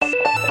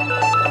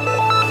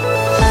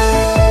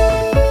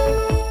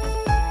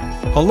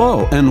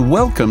Hello and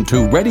welcome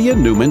to Reddy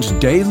and Newman's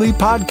Daily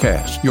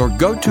Podcast, your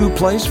go-to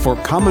place for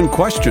common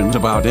questions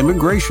about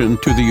immigration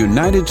to the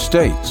United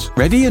States.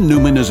 Reddy and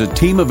Newman is a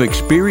team of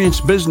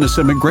experienced business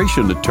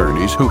immigration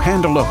attorneys who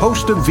handle a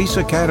host of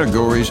visa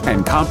categories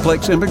and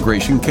complex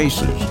immigration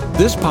cases.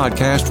 This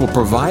podcast will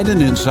provide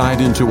an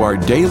insight into our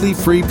daily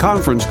free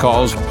conference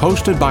calls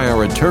hosted by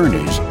our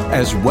attorneys,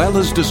 as well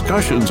as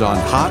discussions on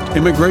hot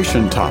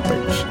immigration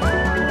topics.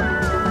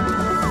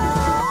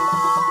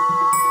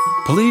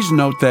 Please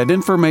note that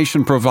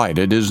information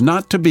provided is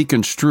not to be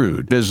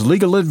construed as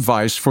legal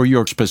advice for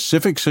your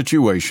specific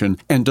situation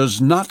and does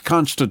not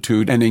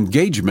constitute an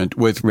engagement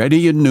with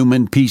Reddy and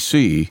Newman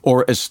PC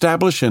or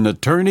establish an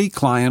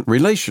attorney-client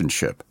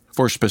relationship.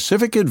 For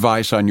specific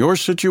advice on your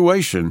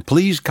situation,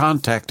 please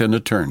contact an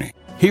attorney.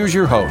 Here's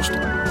your host.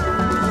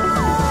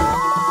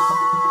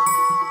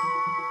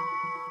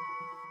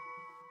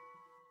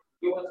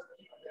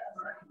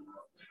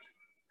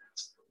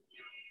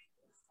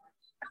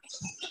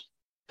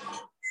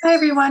 Hi,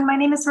 everyone. My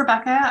name is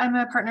Rebecca. I'm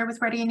a partner with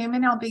Reddy &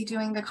 Newman. I'll be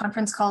doing the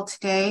conference call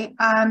today.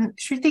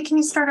 Shruti, can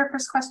you start our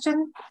first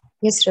question?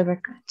 Yes,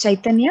 Rebecca.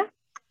 Chaitanya?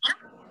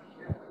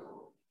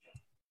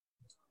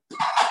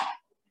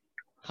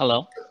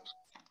 Hello.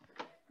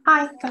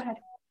 Hi, go ahead.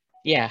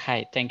 Yeah,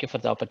 hi. Thank you for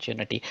the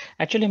opportunity.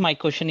 Actually, my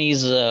question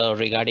is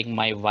regarding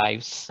my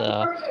wife's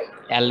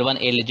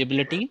L1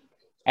 eligibility.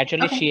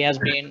 Actually, Okay.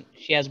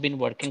 she has been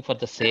working for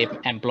the same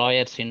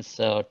employer since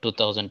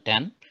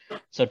 2010.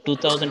 So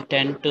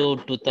 2010 to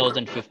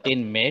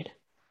 2015 mid,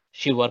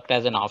 she worked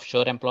as an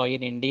offshore employee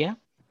in India.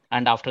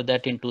 And after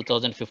that, in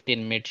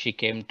 2015 mid, she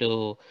came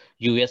to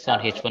US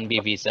on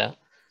H-1B visa.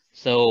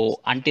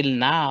 So until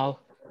now,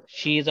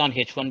 she is on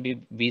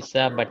H-1B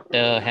visa, but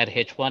her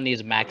H-1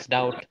 is maxed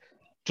out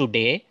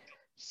today.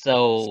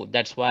 So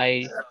that's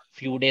why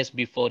few days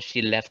before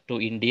she left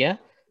to India.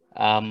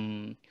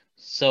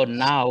 So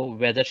now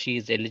whether she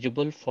is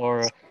eligible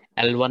for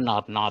L1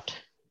 or not.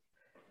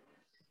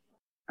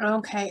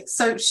 Okay,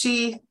 so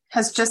she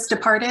has just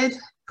departed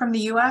from the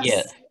U.S.?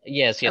 Yeah,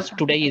 yes. Okay.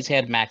 Today is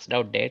her maxed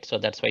out date. So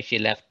that's why she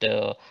left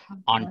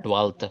on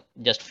 12th,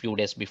 just few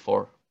days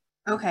before.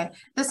 Okay.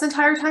 This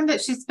entire time that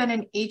she's been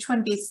in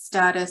H-1B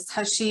status,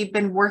 has she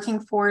been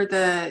working for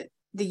the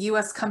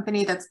U.S.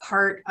 company that's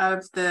part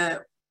of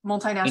the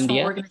multinational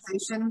India?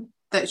 Organization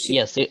that she?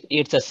 Yes,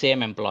 it's the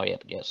same employer.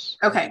 Yes.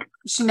 Okay.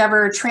 She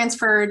never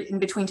transferred in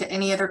between to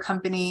any other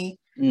company?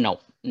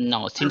 No.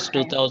 Since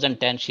Okay.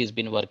 2010, she's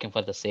been working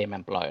for the same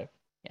employer.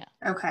 Yeah.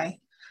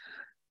 Okay.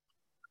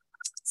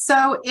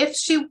 So if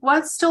she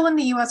was still in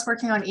the U.S.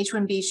 working on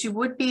H-1B, she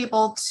would be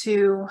able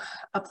to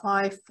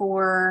apply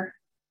for,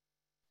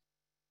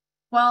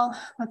 well,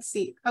 let's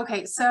see.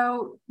 Okay,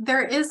 so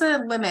there is a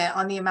limit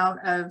on the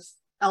amount of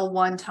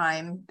L1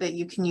 time that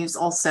you can use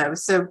also.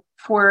 So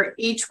for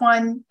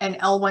H1 and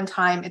L1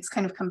 time, it's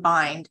kind of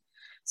combined.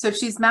 So if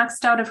she's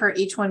maxed out of her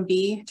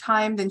H-1B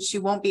time, then she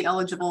won't be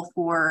eligible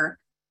for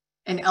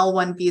an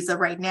L1 visa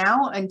right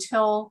now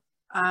until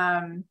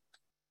she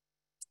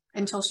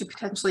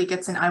potentially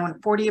gets an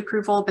I-140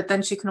 approval, but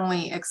then she can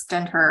only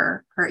extend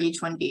her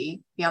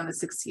H-1B beyond the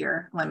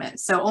 6-year limit.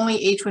 So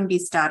only H-1B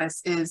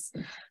status is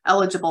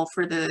eligible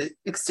for the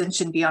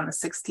extension beyond the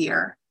 6th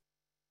year.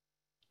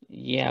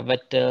 Yeah,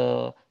 but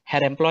her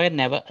employer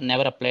never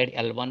applied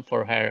L1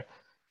 for her.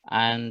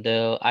 And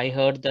I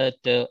heard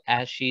that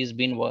as she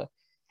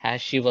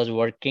was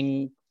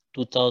working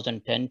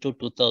 2010 to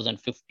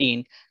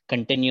 2015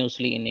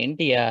 continuously in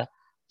India,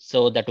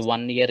 so that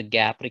 1-year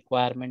gap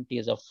requirement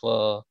is of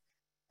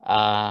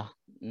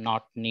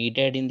not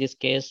needed in this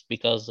case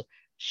because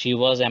she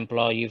was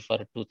employee for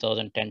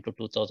 2010 to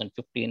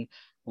 2015,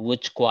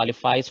 which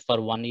qualifies for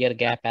 1-year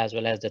gap as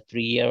well as the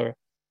 3-year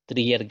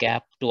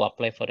gap to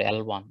apply for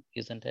L1,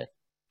 isn't it?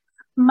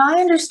 My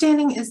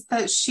understanding is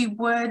that she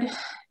would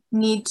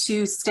need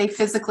to stay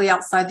physically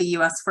outside the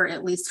U.S. for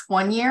at least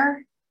 1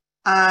 year.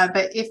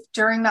 But if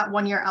during that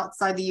 1 year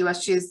outside the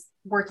U.S. she is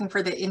working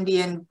for the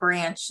Indian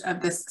branch of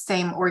this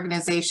same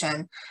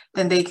organization,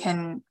 then they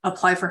can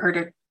apply for her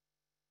to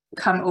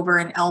come over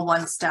in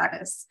L1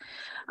 status.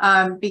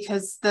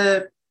 Because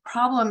the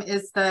problem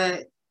is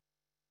that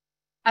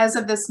as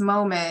of this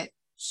moment,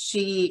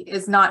 she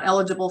is not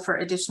eligible for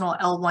additional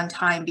L1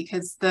 time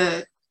because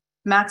the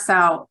max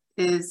out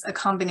is a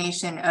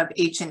combination of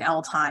H and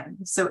L time.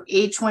 So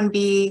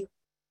H-1B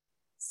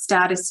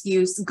status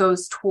use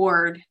goes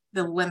toward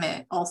the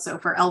limit also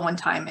for L1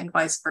 time and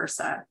vice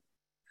versa.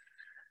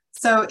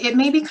 So it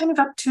may be kind of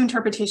up to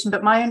interpretation,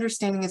 but my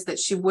understanding is that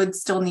she would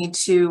still need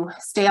to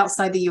stay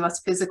outside the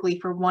US physically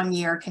for 1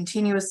 year,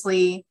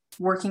 continuously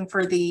working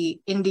for the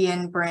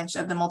Indian branch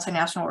of the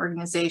multinational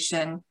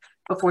organization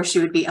before she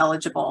would be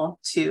eligible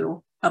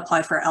to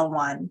apply for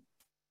L1.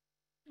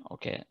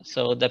 Okay,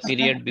 so the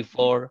period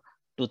before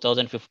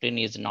 2015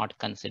 is not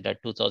considered.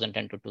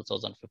 2010 to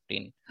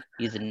 2015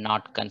 is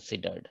not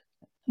considered.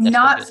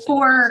 Not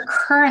for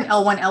current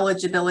L1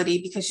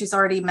 eligibility because she's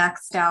already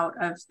maxed out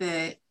of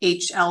the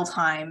HL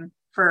time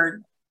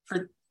for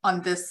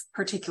on this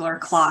particular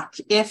clock.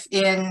 If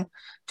in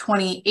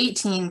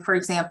 2018, for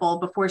example,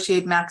 before she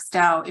had maxed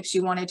out, if she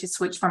wanted to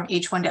switch from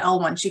H1 to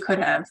L1, she could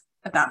have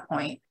at that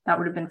point. That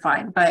would have been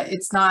fine. But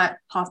it's not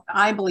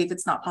I believe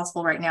it's not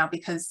possible right now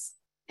because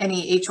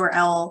any H or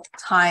L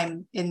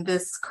time in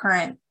this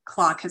current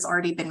clock has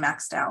already been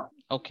maxed out.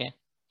 Okay.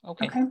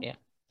 Yeah.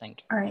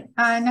 Thank you. All right.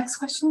 Next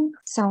question.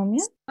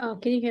 Soumya.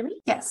 Can you hear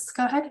me? Yes,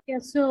 go ahead. Yeah,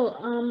 so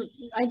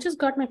I just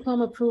got my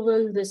firm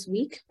approval this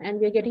week, and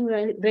we're getting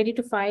ready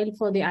to file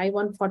for the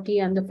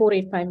I-140 and the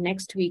 485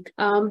 next week.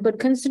 But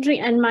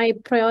considering, and my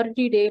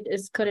priority date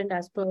is current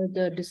as per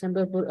the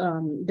December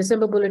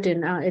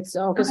bulletin. It's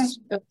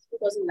August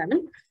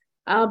 2011.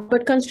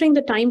 But considering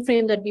the time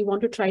frame that we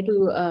want to try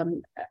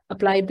to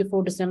apply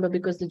before December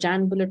because the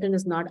Jan bulletin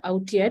is not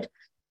out yet,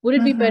 would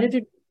it be better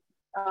to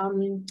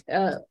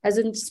as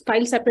in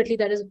file separately,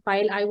 that is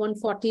file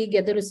I-140,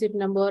 get the receipt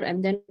number,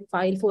 and then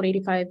file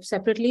 485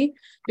 separately?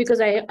 Because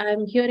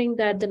I'm hearing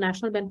that the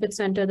National Benefit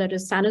Center, that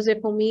is San Jose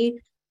for me,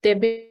 they've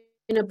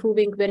been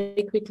approving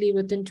very quickly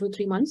within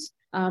 2-3 months.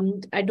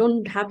 I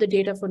don't have the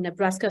data for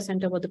Nebraska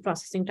Center, what the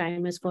processing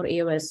time is for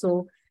AOS.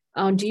 So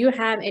do you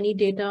have any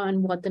data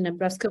on what the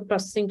Nebraska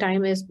processing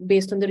time is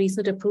based on the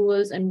recent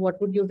approvals, and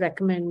what would you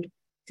recommend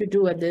to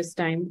do at this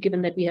time,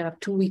 given that we have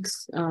 2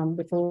 weeks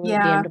before the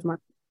end of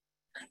March?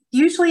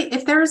 Usually,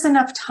 if there is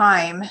enough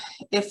time,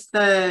 if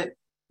the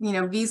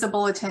visa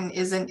bulletin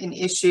isn't an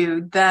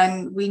issue,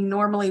 then we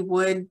normally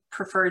would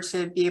prefer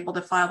to be able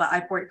to file the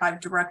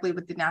I-485 directly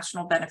with the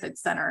National Benefit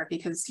Center,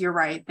 because you're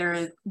right,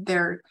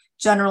 there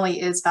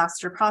generally is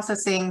faster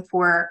processing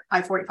for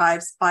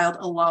I-485s filed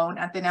alone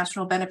at the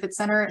National Benefit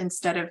Center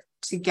instead of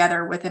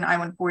together with an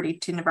I-140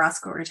 to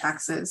Nebraska or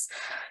Texas.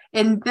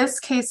 In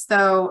this case,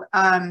 though,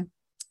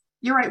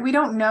 you're right, we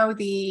don't know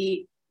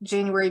the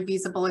January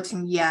visa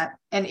bulletin yet.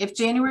 And if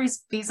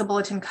January's visa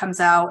bulletin comes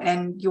out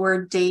and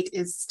your date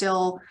is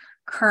still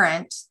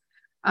current,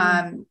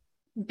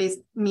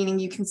 meaning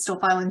you can still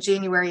file in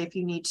January if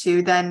you need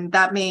to, then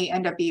that may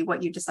end up be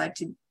what you decide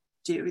to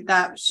do.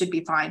 That should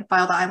be fine.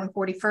 File the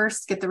I-140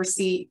 first, get the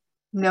receipt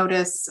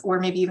notice, or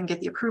maybe even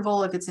get the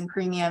approval if it's in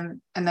premium,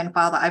 and then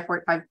file the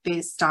I-485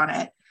 based on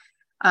it.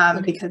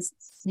 Because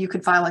you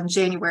could file in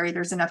January,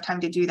 there's enough time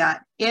to do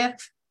that.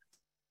 If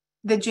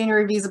the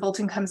January visa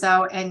bulletin comes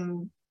out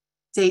and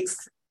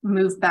dates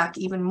move back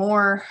even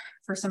more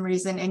for some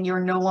reason and you're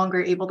no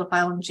longer able to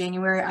file in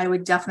January, I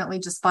would definitely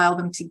just file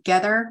them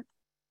together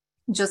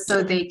just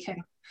so they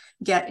can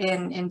get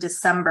in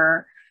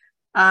December.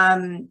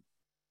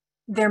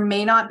 There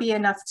may not be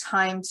enough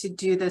time to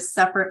do the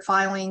separate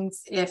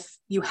filings if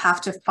you have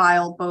to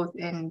file both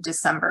in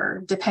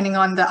December. Depending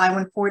on the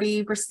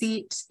I-140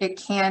 receipt, it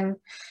can,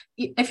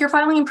 if you're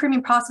filing in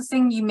premium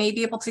processing, you may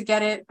be able to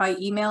get it by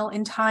email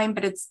in time,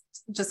 but it's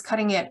just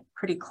cutting it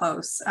pretty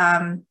close.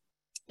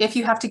 If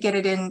you have to get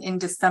it in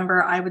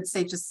December, I would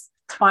say just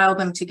file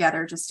them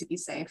together just to be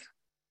safe.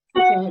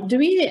 Okay. Do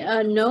we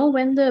know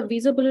when the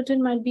visa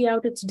bulletin might be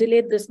out? It's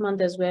delayed this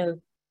month as well.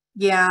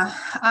 Yeah,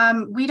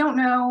 we don't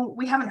know.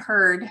 We haven't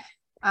heard.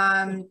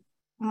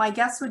 My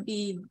guess would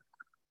be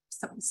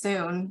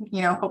soon,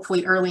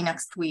 hopefully early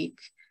next week,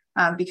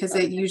 because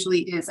it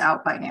usually is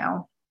out by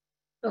now.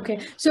 Okay.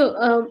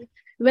 So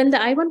when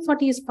the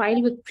I-140 is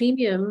filed with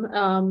premium,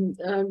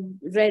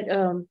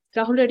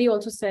 Rahul Reddy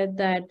also said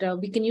that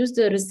we can use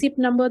the receipt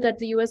number that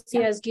the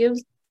USCIS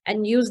gives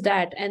and use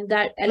that, and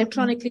that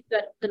electronically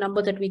the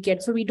number that we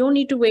get. So we don't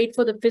need to wait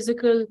for the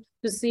physical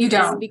receipt. You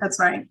don't, that's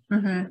right.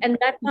 And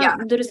that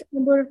the receipt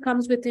number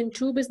comes within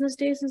 2 business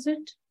days, is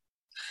it?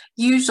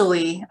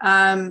 Usually.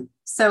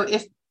 So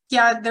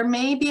there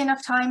may be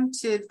enough time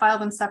to file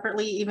them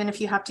separately, even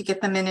if you have to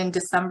get them in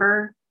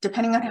December,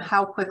 depending on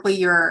how quickly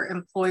your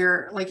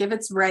employer, like if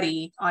it's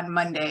ready on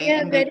Monday.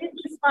 Yeah, ready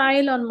to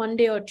file on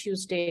Monday or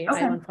Tuesday,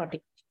 I-140.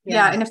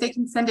 Yeah, and if they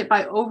can send it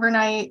by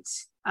overnight,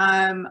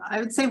 I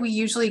would say we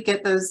usually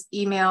get those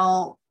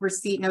email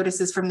receipt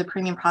notices from the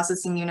premium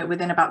processing unit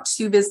within about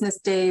 2 business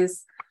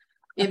days.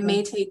 It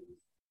may take,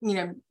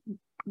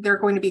 they're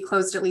going to be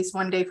closed at least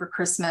one day for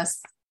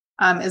Christmas.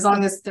 As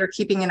long as they're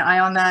keeping an eye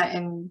on that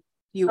and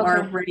you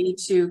are ready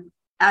to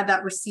add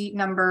that receipt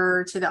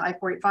number to the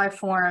I-485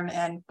 form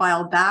and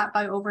file that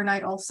by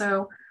overnight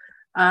also.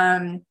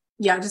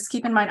 Just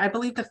keep in mind, I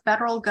believe the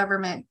federal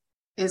government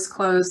is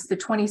closed the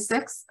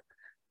 26th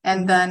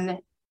and then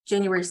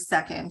January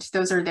 2nd.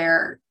 Those are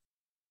their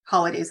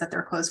holidays that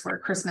they're closed for,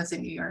 Christmas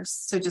and New Year's.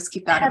 So just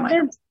keep that in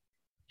mind.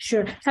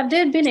 Sure. Have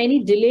there been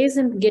any delays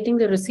in getting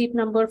the receipt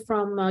number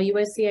from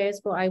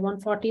USCIS for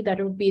I-140?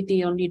 That would be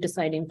the only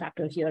deciding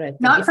factor here. I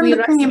think. Not from the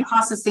premium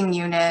processing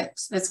unit,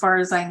 as far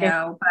as I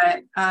know,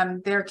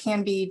 but there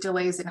can be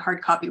delays in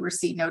hard copy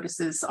receipt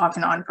notices off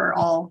and on for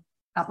all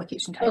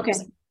application types. Okay.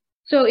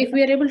 So if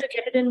we are able to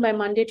get it in by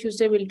Monday,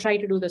 Tuesday, we'll try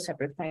to do the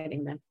separate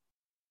filing then.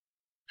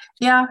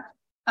 Yeah.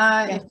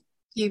 If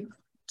you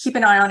keep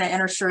an eye on it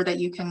and are sure that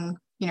you can,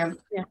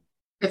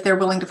 if they're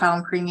willing to file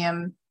in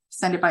premium,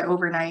 send it by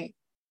overnight.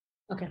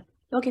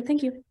 Okay,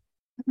 thank you.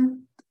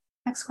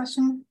 Next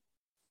question.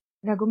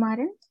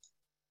 Raghumaran.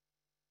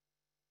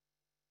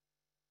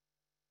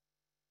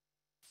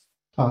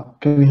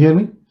 Can you hear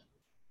me?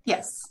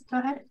 Yes, go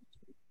ahead.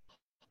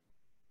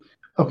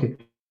 Okay.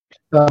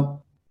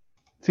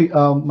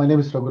 My name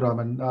is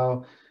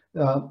Raghuraman.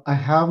 I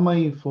have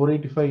my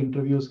 485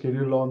 interview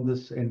scheduled on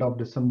this end of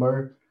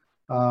December.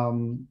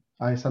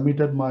 I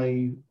submitted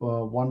my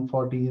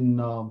 140 in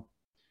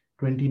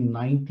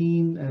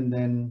 2019 and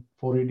then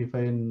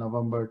 485 in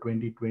November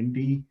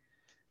 2020.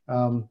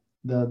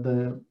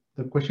 The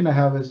question I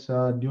have is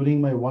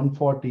during my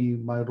 140,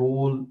 my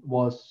role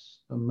was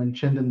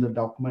mentioned in the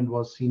document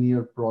was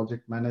senior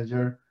project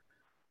manager.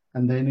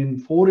 And then in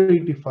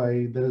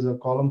 485, there is a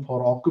column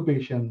for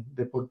occupation.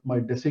 They put my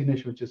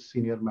designation, which is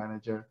senior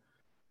manager.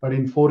 But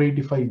in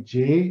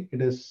 485J,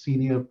 it is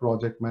senior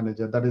project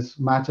manager. That is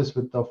matches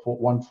with the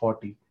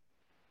 140.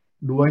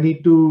 Do I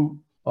need to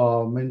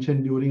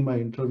mention during my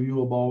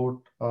interview about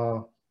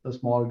the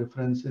small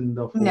difference in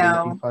the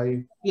 485?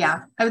 No.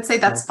 Yeah, I would say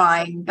that's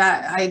fine.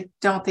 That I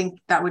don't think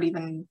that would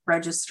even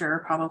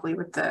register probably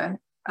with the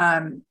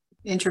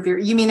interviewer.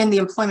 You mean in the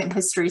employment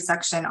history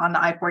section on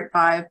the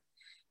I-45?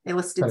 They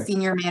listed Correct.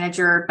 Senior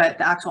manager, but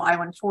the actual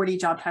I-140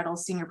 job title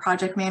is senior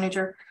project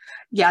manager.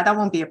 Yeah, that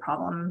won't be a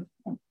problem.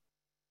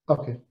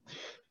 Okay.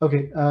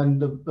 Okay.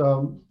 And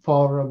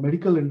for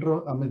medical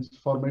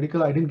for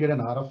medical, I didn't get an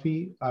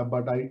RFE,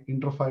 but I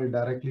interfiled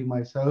directly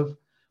myself.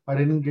 I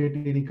didn't get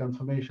any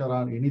confirmation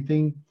on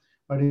anything.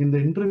 But in the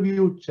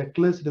interview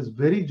checklist, it is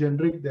very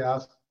generic. They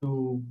ask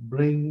to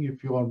bring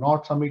if you are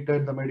not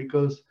submitted the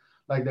medicals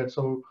like that.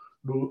 So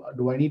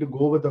do I need to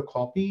go with a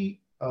copy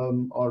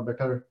or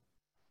better?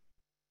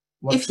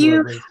 If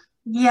you,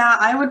 yeah,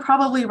 I would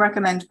probably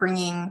recommend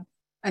bringing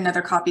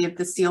another copy of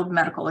the sealed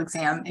medical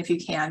exam if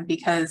you can,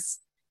 because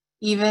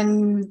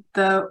even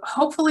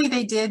hopefully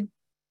they did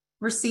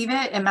receive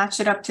it and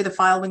match it up to the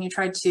file when you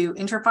tried to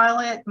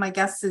interfile it. My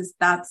guess is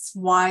that's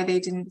why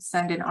they didn't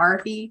send an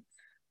RFE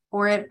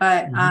for it,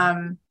 but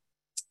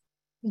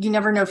you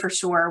never know for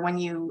sure when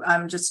you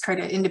just try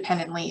to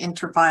independently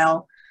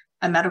interfile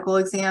a medical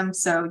exam.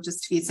 So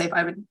just to be safe,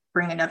 I would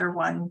bring another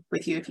one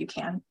with you if you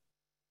can.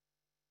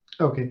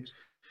 Okay.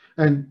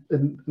 And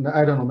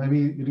I don't know,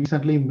 maybe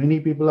recently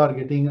many people are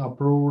getting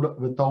approved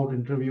without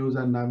interviews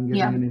and I'm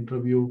getting an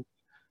interview.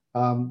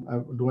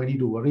 Do I need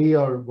to worry,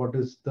 or what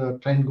is the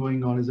trend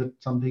going on? Is it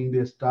something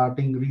they're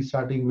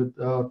restarting with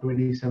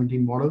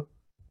 2017 model?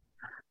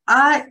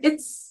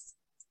 It's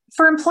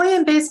for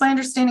employment-based, my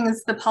understanding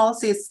is the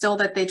policy is still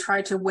that they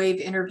try to waive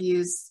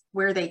interviews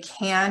where they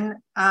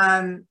can.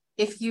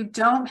 If you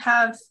don't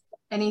have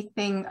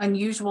anything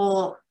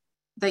unusual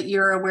that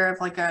you're aware of,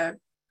 like a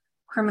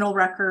criminal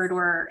record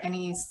or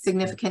any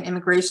significant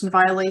immigration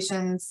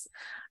violations,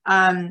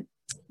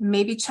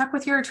 maybe check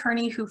with your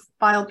attorney who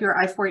filed your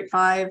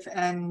I-485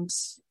 and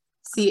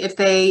see if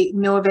they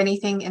know of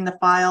anything in the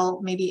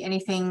file, maybe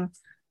anything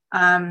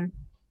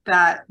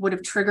that would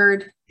have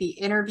triggered the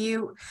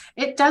interview.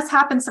 It does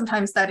happen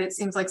sometimes that it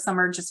seems like some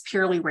are just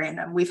purely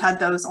random. We've had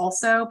those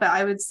also, but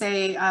I would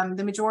say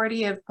the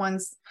majority of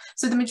ones,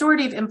 so the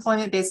majority of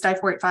employment-based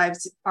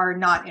I-485s are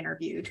not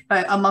interviewed,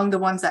 but among the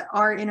ones that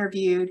are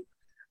interviewed,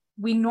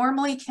 we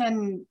normally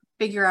can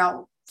figure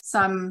out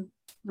some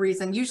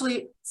reason.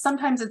 Usually,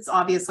 sometimes it's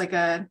obvious, like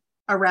a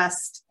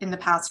arrest in the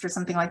past or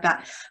something like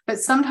that. But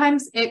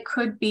sometimes it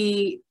could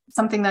be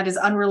something that is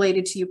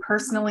unrelated to you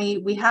personally.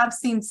 We have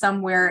seen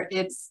some where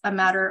it's a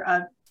matter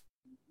of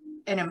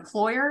an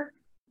employer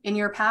in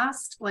your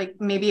past, like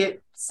maybe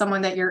it's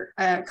someone that you're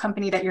a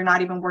company that you're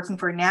not even working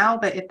for now,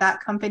 but if that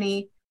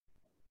company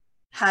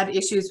had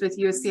issues with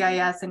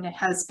USCIS and it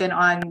has been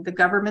on the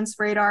government's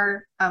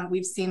radar,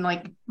 we've seen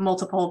like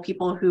multiple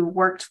people who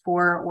worked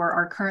for or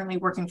are currently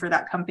working for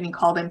that company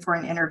called in for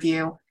an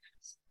interview.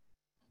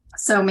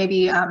 So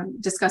maybe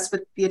discuss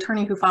with the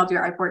attorney who filed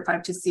your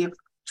I-485 to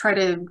try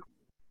to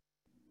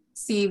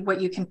see what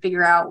you can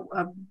figure out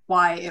of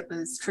why it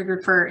was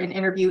triggered for an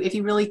interview. If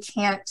you really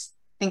can't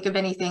think of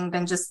anything,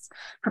 then just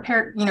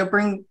prepare,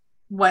 bring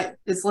what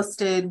is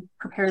listed,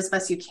 prepare as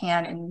best you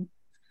can,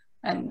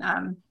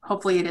 and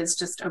hopefully it is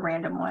just a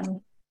random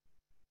one.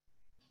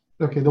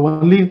 Okay, the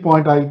only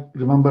point I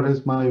remember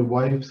is my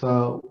wife's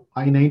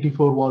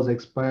I-94 was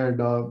expired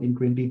in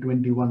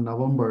 2021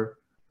 November.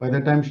 By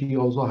that time, she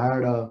also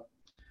had a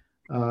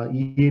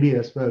EAD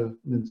as well,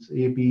 means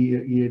AP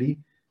EAD.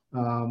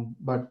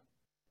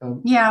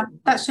 Yeah,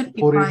 that should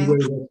be fine.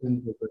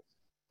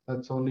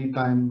 That's only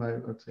time I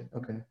would say.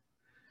 Okay.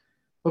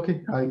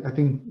 Okay, I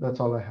think that's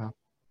all I have.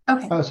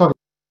 Okay. Sorry.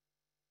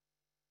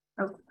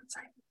 Oh,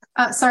 sorry.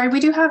 Sorry, we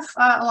do have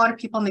a lot of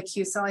people in the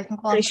queue, so I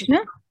think we'll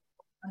Krishna?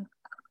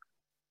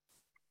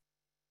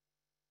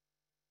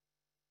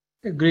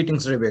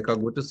 Greetings, Rebecca.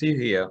 Good to see you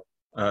here.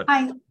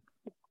 Hi.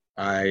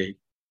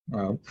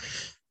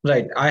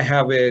 Right. I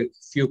have a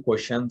few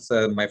questions.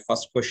 My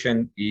first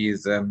question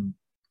is,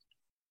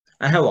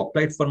 I have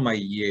applied for my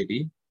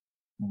EAD,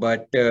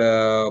 but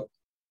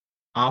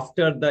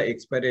after the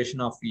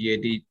expiration of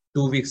EAD,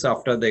 2 weeks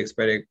after the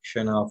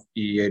expiration of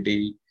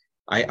EAD,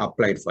 I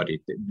applied for it.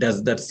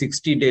 Does that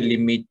 60-day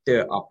limit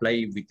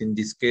apply within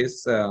this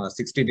case?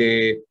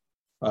 60-day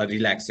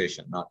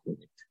relaxation, not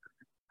limit.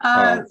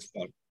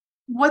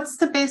 What's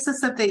the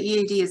basis of the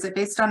EAD? Is it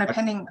based on a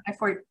pending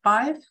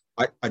I-485?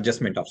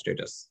 Adjustment of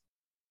status.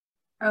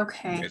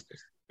 Okay.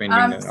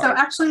 Pending so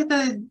actually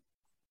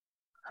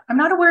I'm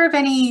not aware of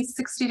any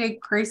 60-day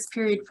grace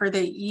period for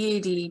the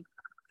EAD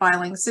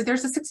filing. So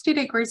there's a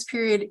 60-day grace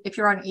period if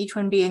you're on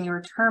H-1B and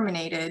you're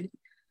terminated.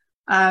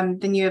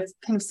 Then you have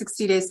kind of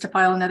 60 days to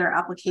file another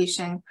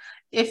application.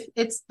 If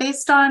it's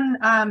based on,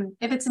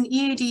 if it's an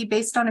EAD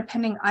based on a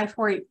pending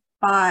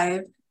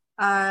I-485,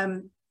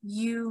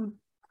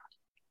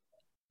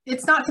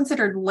 it's not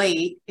considered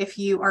late if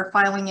you are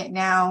filing it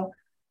now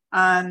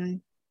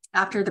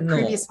after the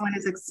previous one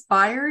is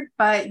expired,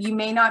 but you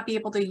may not be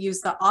able to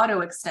use the auto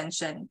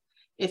extension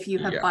if you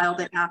have filed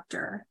it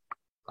after.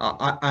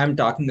 I'm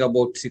talking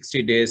about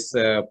 60 days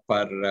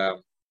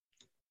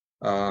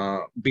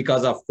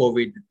because of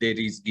COVID, there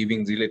is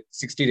giving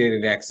 60-day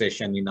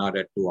relaxation in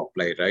order to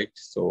apply, right?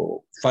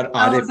 So for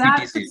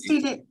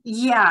RFEs,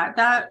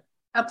 that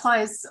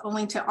applies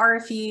only to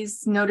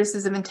RFEs,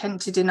 notices of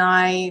intent to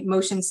deny,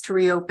 motions to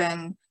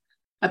reopen,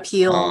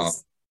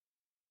 appeals.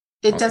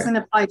 It doesn't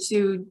apply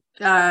to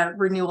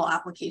renewal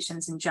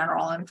applications in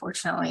general,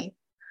 unfortunately.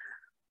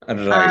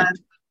 Right.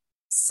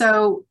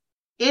 So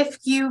if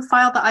you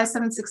file the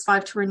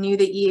I-765 to renew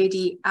the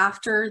EAD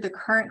after the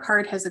current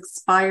card has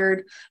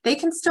expired, they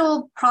can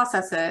still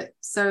process it.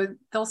 So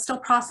they'll still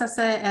process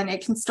it and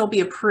it can still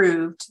be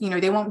approved. You know,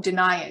 they won't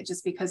deny it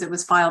just because it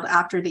was filed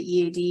after the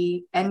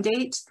EAD end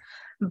date.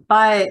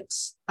 But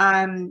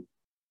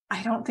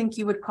I don't think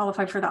you would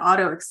qualify for the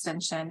auto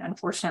extension,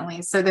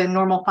 unfortunately. So the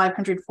normal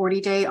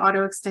 540-day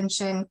auto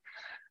extension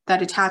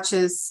that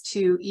attaches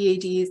to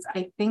EADs,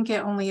 I think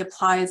it only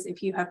applies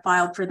if you have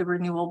filed for the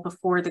renewal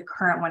before the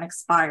current one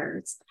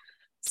expires.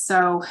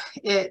 So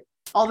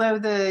although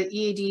the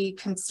EAD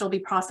can still be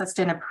processed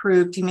and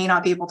approved, you may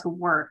not be able to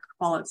work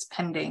while it's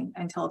pending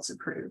until it's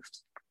approved.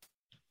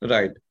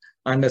 Right.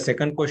 And the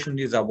second question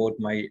is about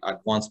my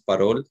advance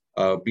parole,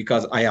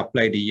 because I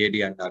applied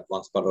EAD and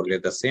advance parole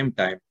at the same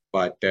time,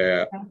 but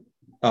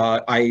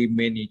I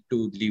may need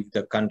to leave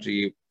the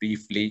country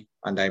briefly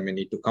and I may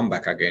need to come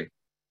back again.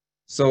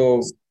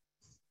 So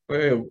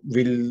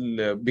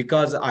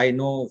because I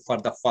know for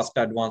the first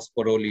advance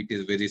parole, it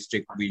is very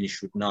strict. We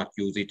should not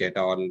use it at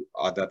all,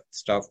 other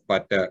stuff.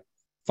 But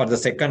for the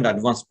second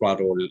advance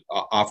parole,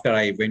 after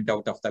I went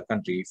out of the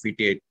country, if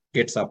it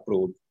gets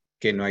approved,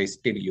 can I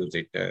still use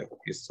it?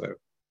 Yes, sir.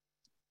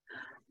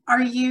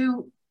 Are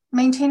you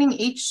maintaining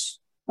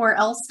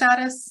H4L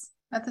status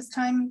at this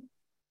time?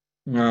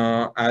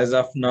 As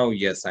of now,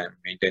 yes, I'm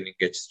maintaining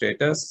H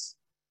status.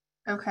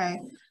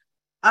 Okay.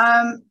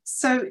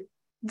 So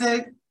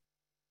the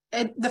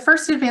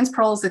first advance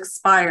parole is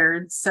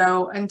expired.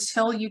 So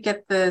until you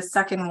get the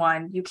second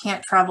one, you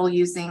can't travel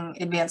using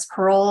advance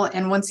parole.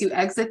 And once you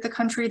exit the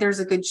country, there's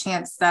a good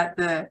chance that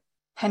the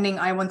pending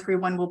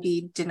I-131 will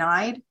be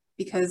denied,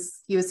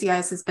 because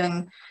USCIS has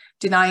been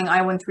denying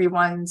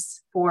I-131s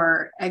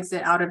for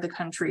exit out of the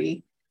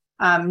country.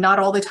 Not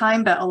all the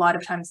time, but a lot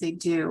of times they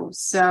do.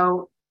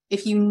 So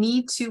if you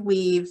need to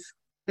leave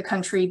the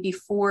country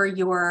before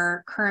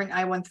your current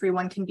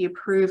I-131 can be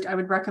approved, I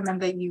would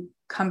recommend that you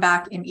come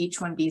back in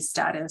H-1B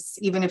status,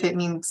 even if it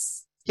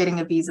means getting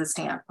a visa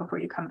stamp before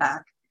you come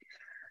back.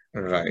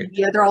 Right.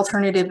 The other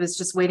alternative is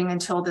just waiting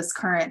until this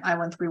current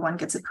I-131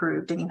 gets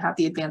approved and you have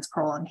the advance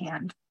parole in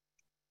hand.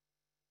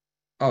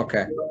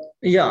 Okay.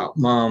 Yeah,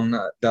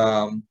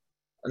 the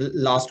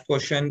last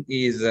question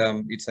is,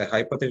 it's a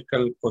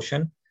hypothetical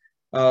question.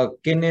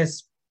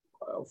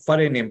 For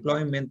an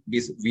employment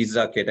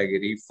visa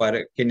category,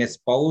 can a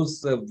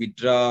spouse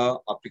withdraw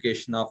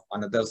application of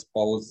another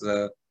spouse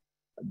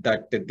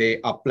that they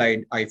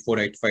applied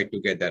I-485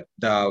 together,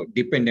 the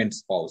dependent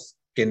spouse,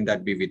 can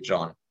that be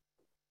withdrawn?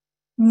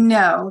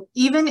 No,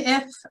 even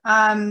if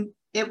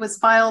it was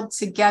filed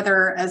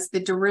together as the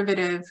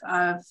derivative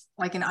of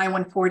like an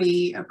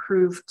I-140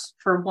 approved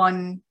for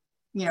one,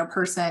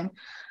 person,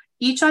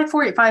 each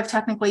I-485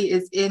 technically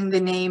is in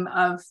the name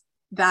of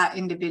that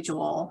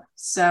individual.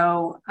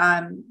 So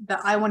the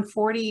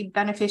I-140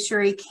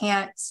 beneficiary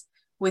can't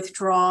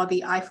withdraw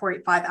the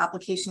I-485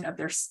 application of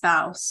their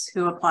spouse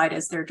who applied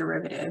as their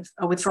derivative.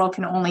 A withdrawal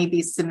can only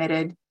be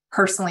submitted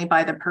personally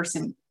by the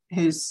person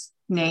whose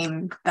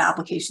name the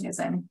application is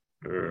in.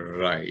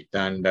 Right.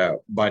 And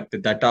but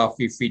that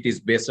if it is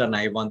based on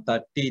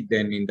I-130,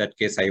 then in that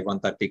case,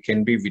 I-130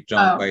 can be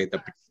withdrawn by the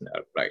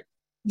petitioner, right?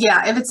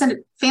 Yeah, if it's a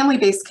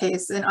family-based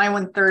case, an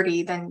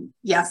I-130, then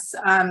yes,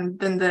 then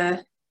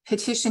the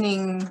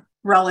petitioning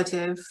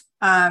relative,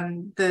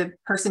 the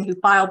person who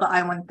filed the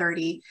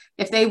I-130,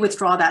 if they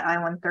withdraw that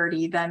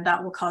I-130, then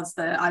that will cause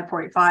the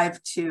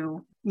I-485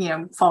 to,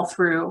 fall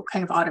through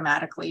kind of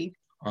automatically.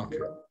 Okay.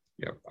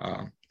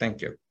 Yeah.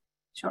 Thank you.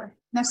 Sure.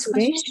 Next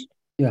question.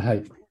 Yeah.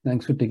 Hi.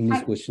 Thanks for taking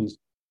these questions.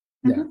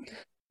 Yeah.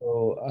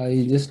 So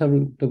I just have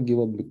to give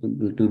a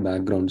little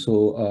background.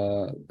 So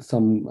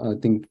I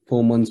think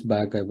 4 months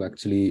back, I've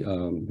actually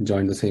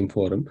joined the same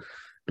forum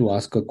to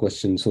ask a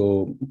question.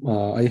 So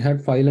I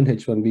had filed an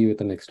H-1B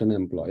with an external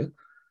employer,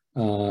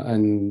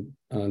 and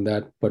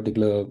that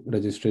particular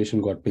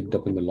registration got picked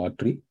up in the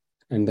lottery.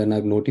 And then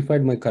I've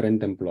notified my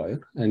current employer,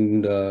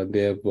 and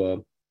they have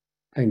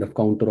kind of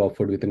counter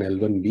offered with an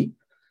L1B.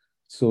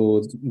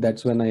 So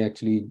that's when I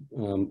actually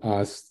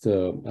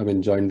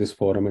joined this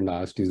forum and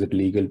asked, is it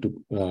legal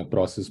to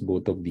process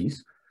both of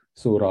these?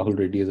 So Rahul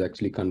Reddy has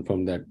actually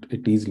confirmed that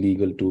it is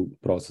legal to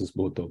process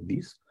both of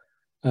these.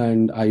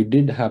 And I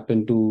did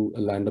happen to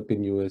land up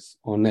in US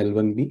on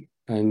L1B,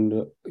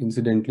 and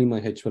incidentally, my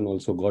H1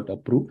 also got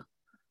approved,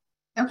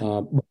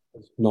 but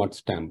not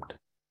stamped.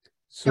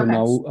 So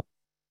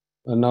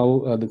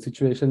now the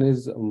situation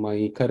is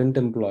my current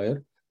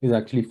employer is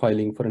actually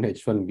filing for an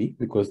H1B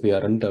because they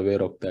aren't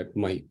aware of that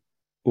my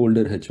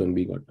older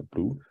H1B got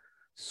approved.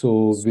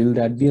 So will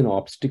that be an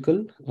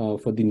obstacle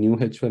for the new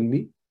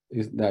H1B?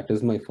 That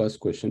is my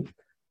first question.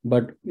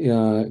 But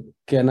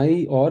can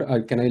I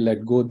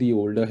let go the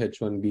older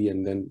H1B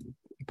and then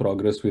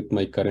progress with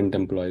my current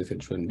employer's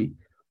H1B?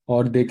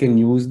 Or they can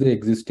use the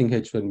existing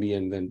H1B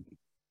and then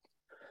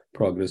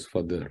progress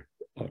further?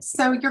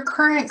 So your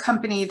current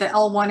company, the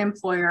L1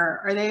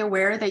 employer, are they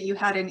aware that you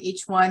had an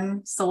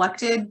H1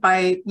 selected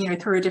by,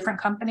 through a different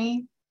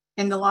company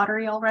in the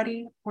lottery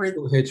already? Or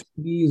so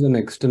H1B is an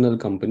external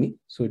company,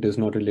 so it is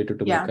not related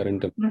to my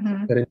current employer.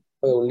 Current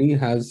employer only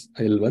has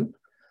L1.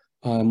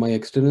 My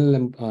external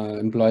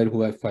employer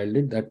who I filed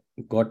it, that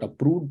got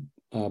approved,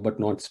 but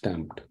not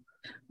stamped.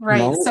 Right.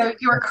 Now, so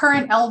your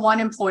current L1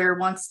 employer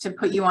wants to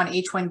put you on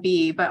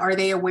H1B, but are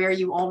they aware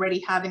you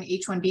already have an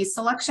H1B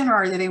selection,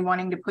 or are they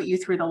wanting to put you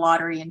through the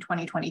lottery in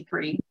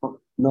 2023?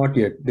 Not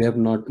yet. They have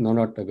not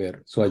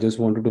aware. So I just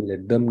wanted to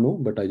let them know,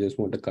 but I just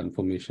want a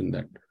confirmation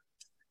that.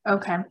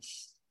 Okay.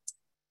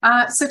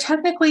 So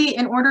technically,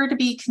 in order to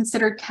be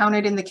considered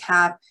counted in the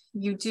cap,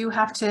 you do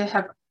have to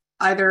have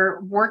either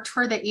worked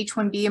for the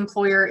H1B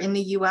employer in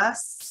the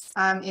US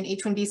in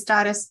H1B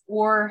status,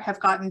 or have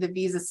gotten the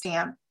visa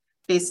stamp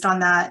based on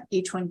that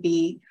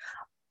H1B.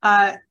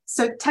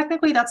 So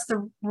technically that's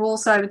the rule.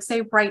 So I would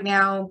say right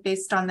now,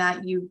 based on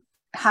that, you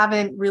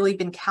haven't really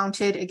been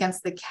counted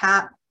against the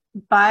cap.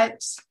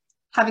 But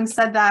having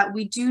said that,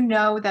 we do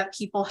know that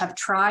people have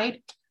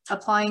tried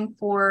applying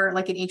for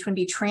like an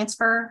H1B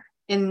transfer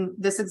in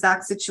this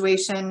exact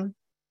situation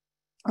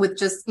with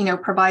just,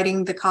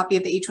 providing the copy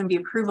of the H1B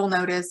approval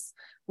notice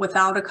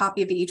without a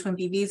copy of the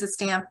H1B visa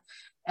stamp.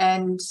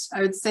 And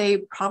I would say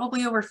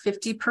probably over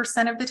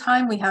 50% of the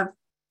time we have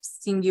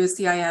seen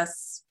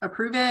USCIS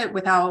approve it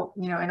without,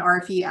 an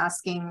RFE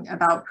asking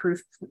about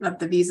proof of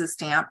the visa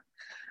stamp.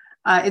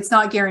 It's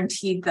not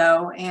guaranteed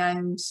though.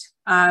 And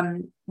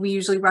we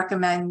usually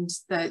recommend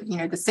that,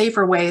 the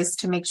safer ways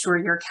to make sure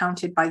you're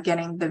counted by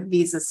getting the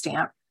visa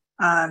stamp.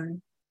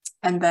 And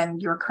then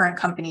your current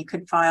company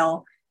could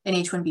file an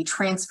H1B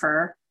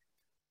transfer,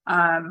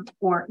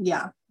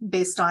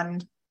 based on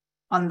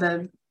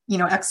the,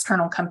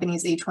 external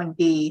company's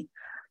H1B.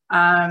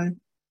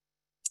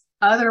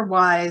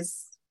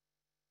 Otherwise,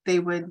 they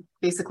would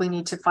basically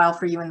need to file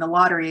for you in the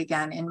lottery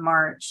again in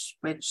March,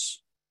 which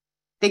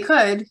they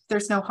could.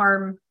 There's no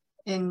harm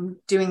in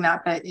doing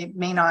that, but it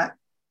may not,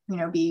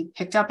 be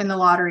picked up in the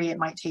lottery. It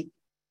might take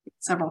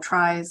several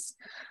tries.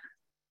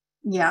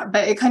 Yeah,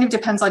 but it kind of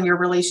depends on your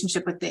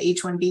relationship with the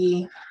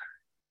H1B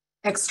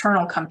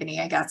external company,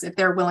 I guess. If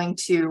they're willing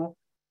to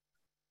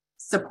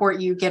support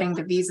you getting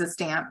the visa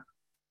stamp,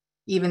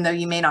 even though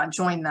you may not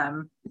join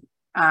them,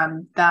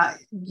 that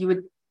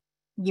you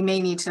may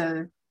need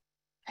to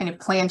kind of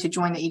plan to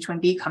join the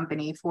H1B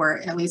company for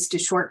at least a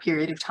short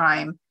period of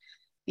time,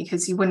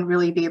 because you wouldn't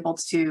really be able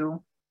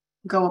to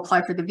go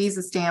apply for the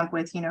visa stamp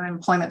with,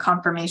 employment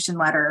confirmation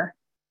letter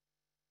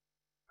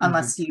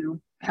unless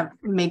you have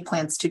made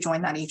plans to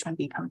join that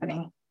H1B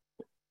company.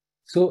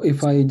 So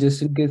if I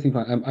just in case, if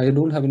I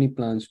don't have any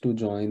plans to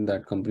join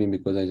that company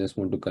because I just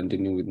want to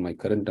continue with my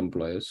current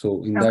employer.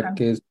 So in that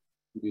case,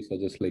 we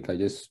suggest I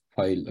just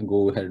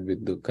go ahead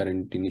with the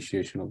current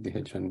initiation of the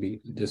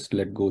H1B, just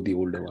let go the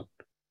older one.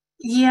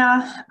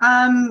 Yeah,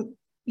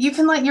 you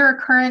can let your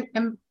current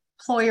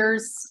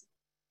employer's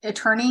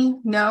attorney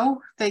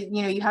know that,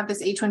 you have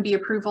this H1B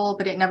approval,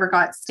 but it never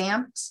got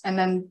stamped. And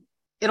then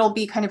it'll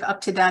be kind of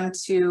up to them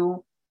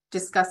to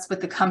discuss with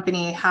the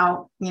company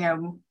how,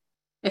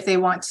 if they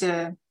want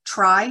to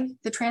try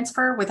the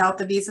transfer without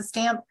the visa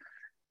stamp,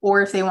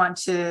 or if they want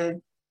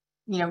to,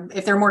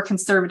 if they're more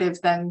conservative,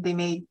 then they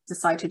may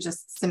decide to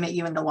just submit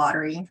you in the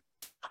lottery.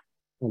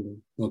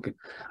 Okay.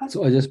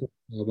 So I just have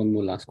one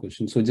more last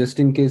question. So just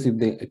in case if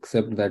they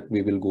accept that,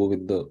 we will go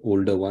with the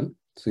older one,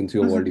 since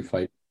you have already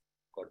got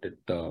it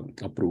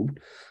approved.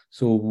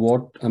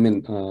 So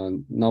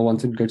now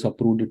once it gets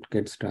approved, it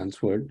gets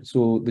transferred.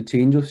 So the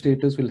change of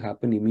status will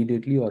happen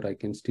immediately, or I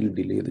can still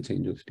delay the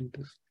change of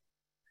status?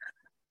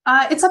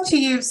 It's up to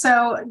you.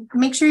 So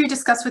make sure you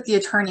discuss with the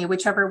attorney,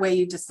 whichever way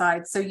you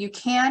decide. So you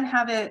can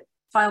have it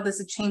filed as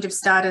a change of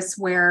status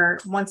where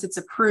once it's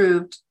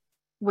approved,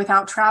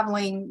 without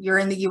traveling, you're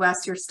in the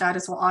US, your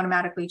status will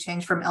automatically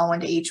change from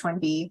L1 to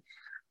H1B.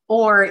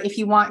 Or if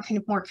you want kind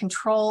of more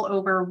control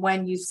over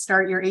when you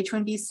start your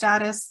H1B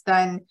status,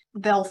 then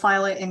they'll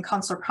file it in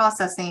consular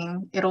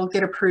processing. It'll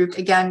get approved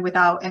again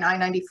without an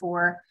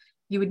I-94.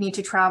 you would need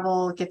to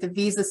travel, get the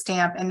visa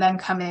stamp, and then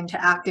come in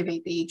to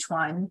activate the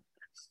H1.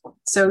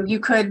 So you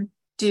could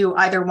do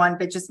either one,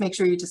 but just make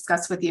sure you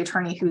discuss with the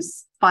attorney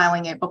who's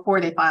filing it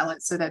before they file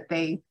it so that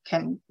they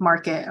can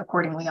mark it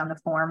accordingly on the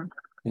form.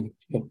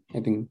 I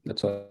think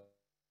that's all.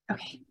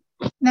 Okay.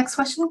 Next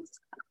question.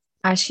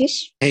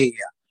 Ashish. Hey,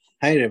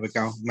 hi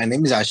Rebecca. My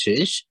name is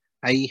Ashish.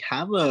 I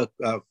have a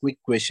quick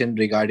question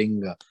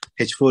regarding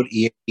H4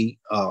 EAD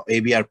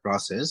ABR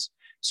process.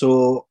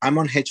 So I'm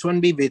on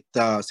H1B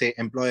with say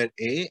employer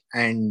A,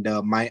 and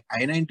my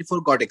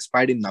I-94 got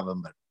expired in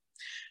November.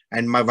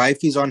 And my wife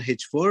is on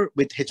H4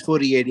 with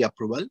H4 EAD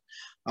approval,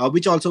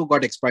 which also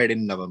got expired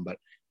in November.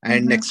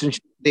 And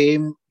extension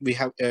same, we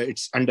have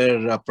it's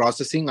under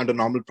processing, under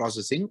normal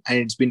processing, and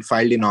it's been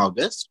filed in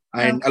August,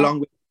 and along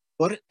with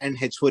H4 and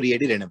H4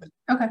 EAD renewal.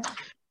 Okay.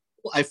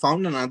 I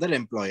found another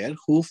employer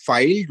who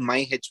filed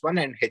my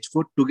H1 and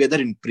H4 together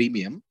in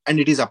premium, and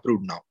it is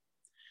approved now.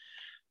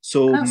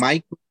 So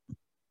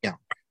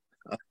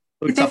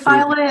Did they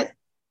file it?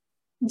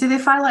 Did they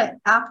file it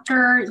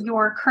after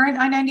your current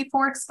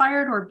I-94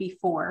 expired or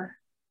before?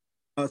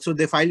 So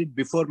they filed it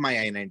before my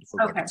I-94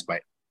 got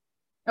expired.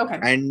 Okay.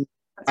 And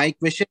my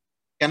question,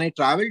 can I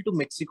travel to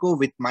Mexico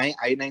with my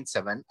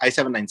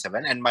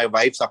I-797 and my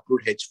wife's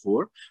approved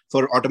H4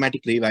 for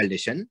automatic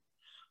revalidation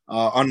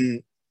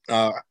on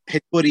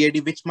H4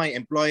 EAD, which my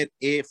employer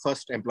A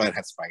first employer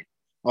has filed?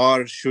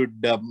 Or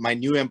should my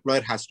new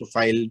employer has to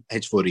file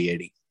H4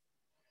 EAD?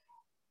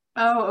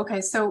 Oh,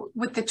 okay. So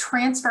with the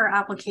transfer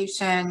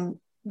application,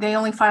 they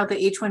only filed the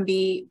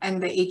H1B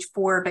and the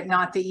H4, but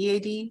not the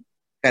EAD?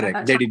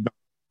 Correct. They did not.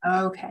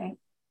 Okay.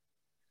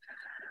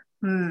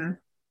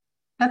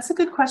 That's a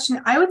good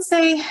question. I would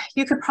say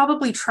you could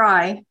probably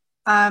try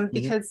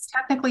because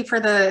technically for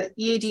the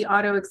EAD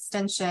auto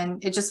extension,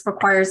 it just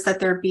requires that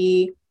there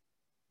be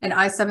an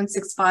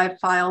I-765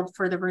 filed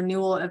for the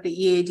renewal of the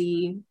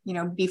EAD,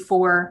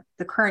 before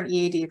the current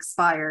EAD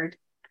expired.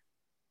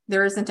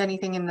 There isn't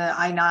anything in the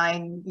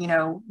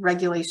I-9,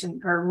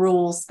 regulation or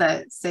rules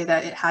that say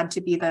that it had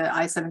to be the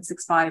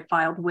I-765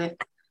 filed with,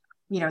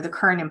 the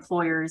current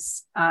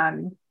employer's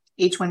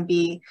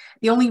H-1B.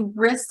 The only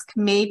risk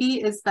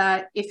maybe is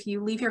that if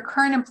you leave your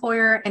current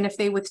employer and if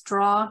they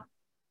withdraw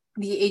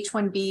the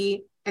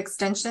H-1B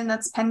extension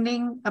that's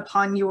pending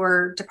upon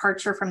your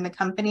departure from the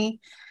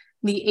company,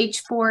 the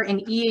H-4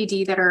 and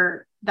EAD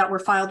that were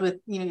filed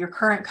with, your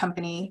current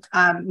company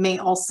may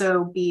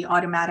also be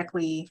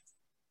automatically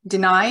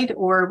denied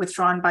or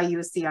withdrawn by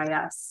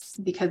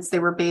USCIS because they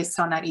were based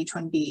on that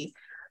H-1B.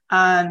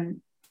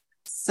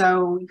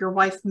 So your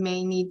wife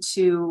may need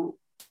to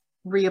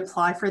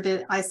reapply for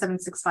the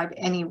I-765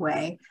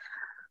 anyway.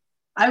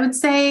 I would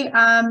say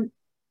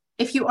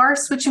if you are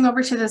switching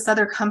over to this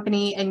other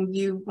company and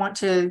you want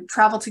to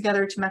travel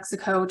together to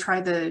Mexico, try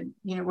the,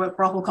 what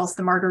Rahul calls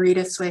the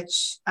margarita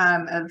switch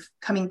of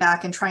coming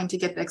back and trying to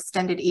get the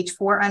extended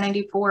H-4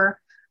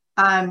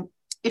 I-94.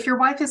 If your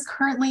wife is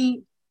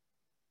currently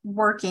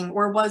working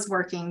or was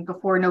working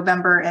before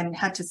November and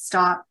had to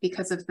stop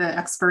because of the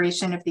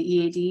expiration of the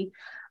EAD,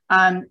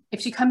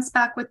 if she comes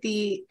back with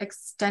the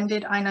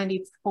extended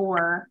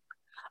I-94,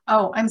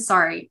 oh, I'm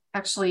sorry.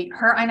 Actually,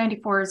 her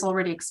I-94 is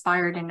already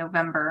expired in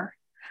November.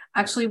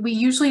 Actually, we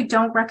usually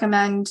don't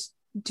recommend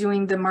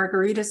doing the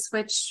margarita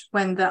switch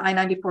when the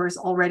I-94 is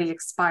already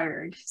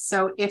expired.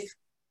 So if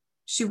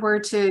she were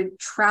to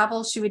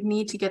travel, she would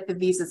need to get the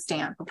visa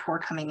stamp before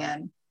coming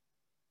in.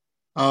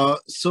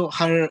 So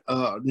her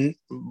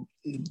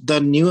the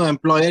new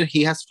employer,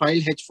 he has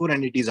filed H4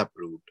 and it is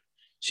approved.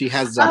 She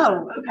has.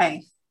 Oh,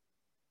 okay.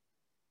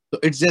 So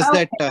it's just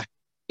that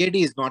EAD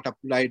is not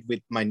applied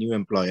with my new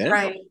employer.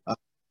 Right.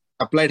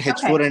 Applied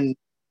H4 and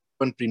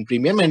one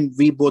premium, and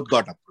we both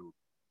got approved.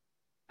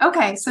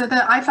 Okay, so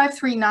the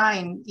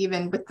I-539,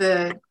 even with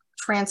the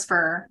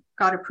transfer,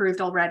 got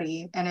approved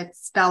already, and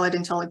it's valid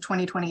until like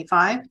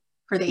 2025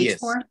 for the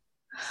H4?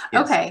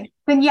 Yes. Okay,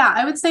 then yeah,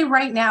 I would say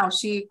right now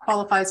she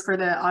qualifies for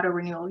the auto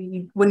renewal.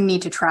 You wouldn't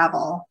need to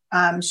travel.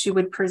 She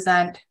would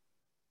present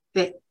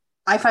the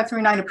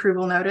I-539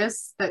 approval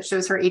notice that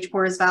shows her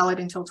H-4 is valid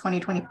until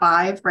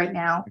 2025 right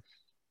now.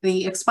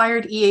 The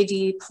expired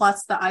EAD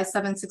plus the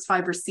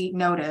I-765 receipt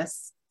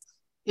notice.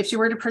 If she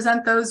were to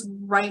present those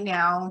right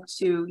now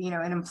to,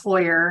 an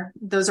employer,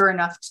 those are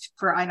enough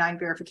for I-9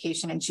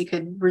 verification and she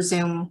could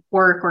resume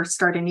work or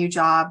start a new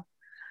job.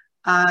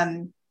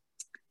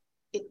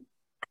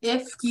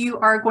 If you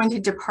are going to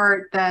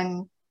depart,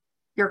 then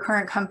your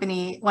current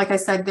company, like I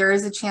said, there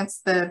is a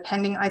chance the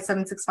pending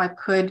I-765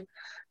 could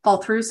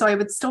fall through. So I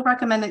would still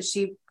recommend that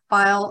she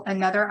file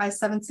another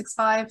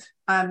I-765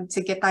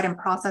 to get that in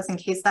process in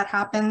case that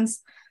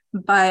happens.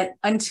 But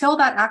until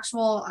that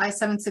actual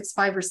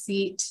I-765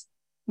 receipt,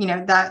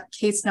 that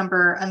case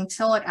number,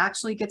 until it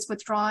actually gets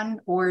withdrawn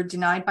or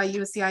denied by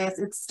USCIS,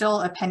 it's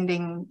still a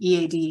pending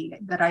EAD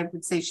that I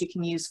would say she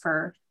can use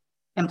for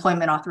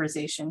employment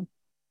authorization.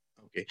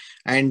 Okay.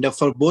 And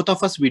for both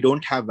of us, we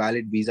don't have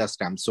valid visa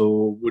stamps.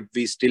 So would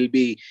we still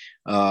be,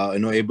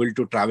 able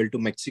to travel to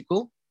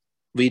Mexico?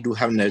 We do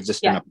have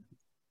just an.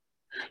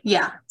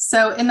 Yeah.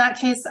 So in that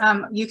case,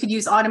 you could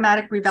use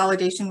automatic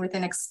revalidation with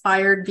an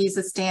expired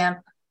visa stamp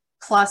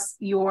plus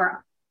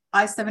your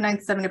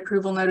I-797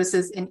 approval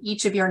notices in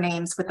each of your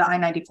names with the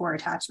I-94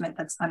 attachment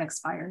that's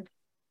unexpired.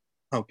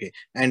 Okay.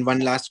 And one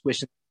last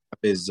question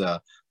is,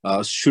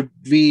 should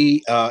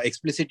we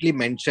explicitly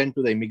mention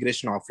to the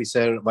immigration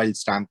officer while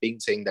stamping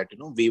saying that,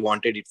 we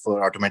wanted it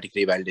for automatic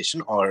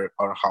revalidation, or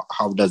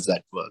how does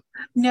that work?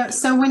 No.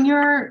 So when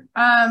you're,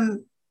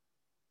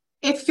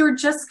 if you're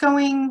just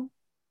going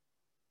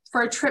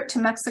for a trip to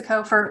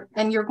Mexico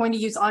and you're going to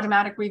use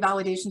automatic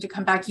revalidation to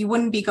come back, you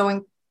wouldn't be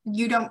going,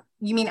 you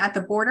mean at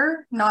the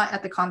border, not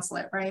at the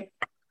consulate, right?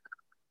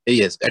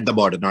 Yes, at the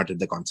border, not at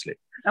the consulate.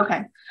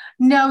 Okay.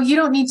 No, you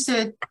don't need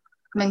to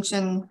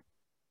mention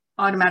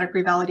automatic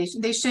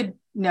revalidation. They should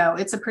know.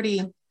 It's a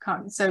pretty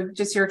common. So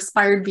just your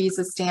expired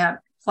visa stamp,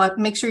 plus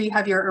make sure you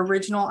have your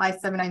original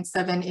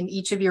I-797 in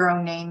each of your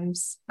own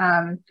names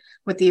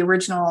with the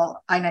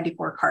original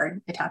I-94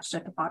 card attached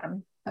at the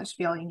bottom. That should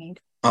be all you need.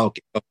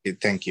 Okay.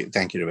 Thank you,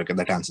 Rebecca.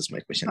 That answers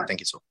my question. Sure. Thank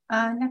you so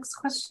much. Next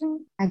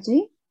question.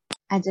 Ajay.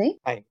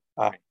 Hi.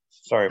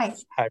 Sorry. Hi,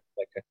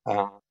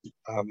 Rebecca.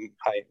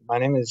 Hi, my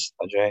name is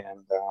Ajay,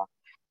 and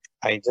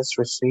I just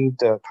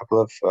received a couple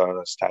of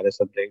status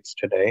updates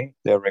today.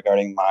 They're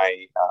regarding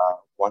my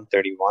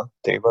 131.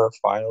 They were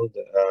filed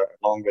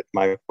along with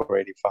my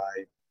 485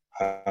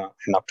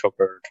 in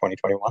October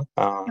 2021.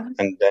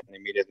 And then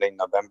immediately in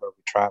November,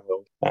 we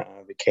traveled.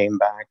 We came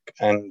back,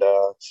 and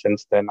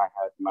since then I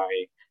had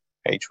my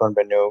H1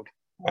 renewed,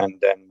 and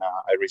then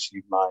I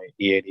received my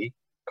EAD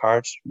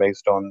cards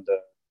based on the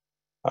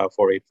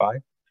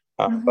 485.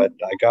 But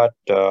I got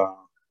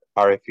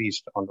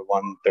RFEs on the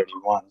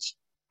 131s.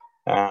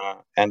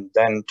 And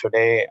then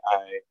today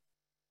I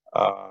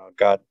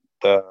got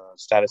the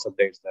status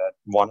updates that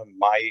one of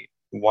my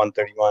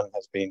 131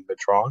 has been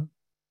withdrawn.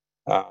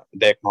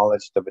 They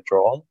acknowledged the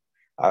withdrawal,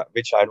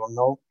 which I don't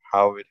know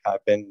how it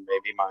happened.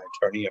 Maybe my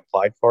attorney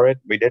applied for it.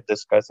 We did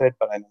discuss it,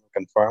 but I never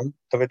confirmed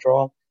the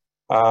withdrawal.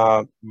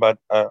 But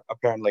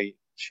apparently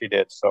she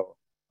did. So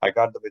I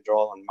got the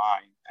withdrawal on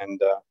mine,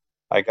 and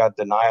I got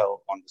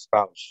denial on the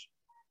spouse,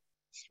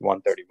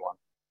 131.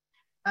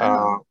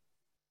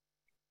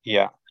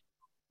 Yeah.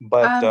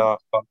 But a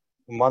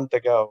month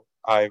ago,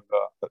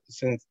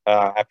 since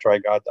after I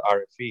got the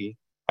RFE,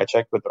 I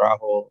checked with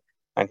Rahul,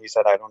 and he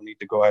said I don't need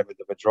to go ahead with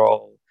the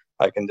withdrawal.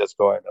 I can just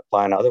go ahead and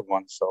apply another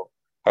one. So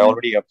I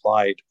already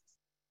applied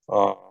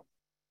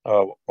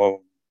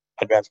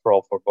advance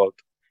parole for both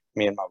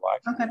me and my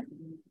wife. Okay.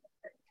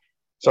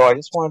 So I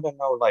just wanted to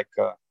know,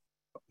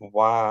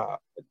 why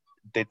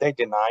did they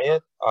deny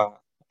it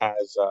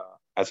as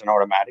an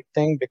automatic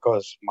thing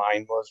because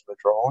mine was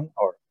withdrawn,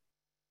 or?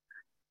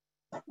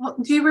 Well,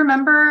 do you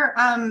remember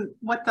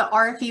what the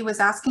RFE was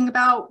asking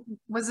about?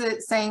 Was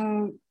it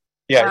saying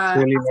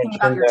asking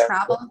about your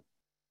travel?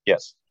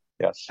 Yes.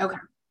 Okay.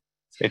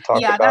 It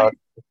talked about.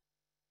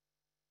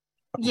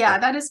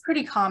 That is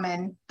pretty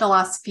common the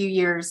last few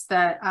years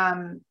that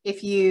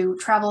if you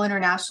travel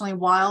internationally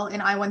while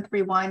an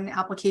I-131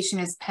 application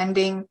is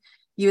pending,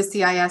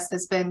 USCIS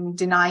has been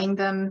denying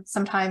them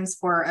sometimes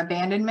for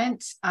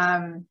abandonment,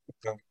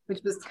 which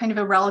was kind of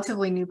a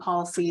relatively new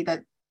policy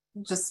that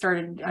just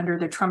started under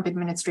the Trump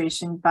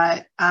administration.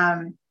 But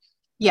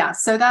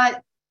so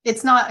that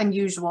it's not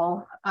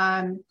unusual.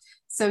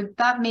 So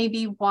that may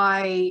be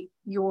why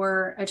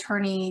your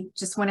attorney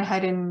just went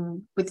ahead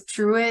and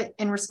withdrew it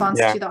in response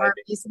to the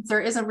RFE, since there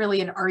isn't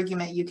really an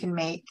argument you can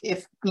make.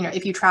 If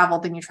you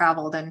traveled, then you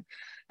traveled, and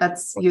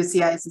that's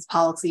USCIS's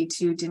policy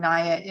to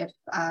deny it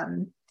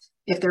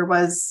if there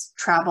was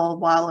travel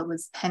while it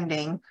was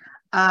pending.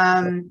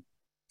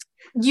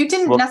 You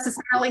didn't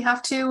necessarily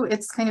have to.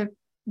 It's kind of,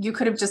 you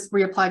could have just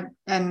reapplied,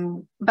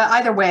 but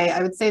either way,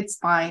 I would say it's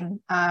fine.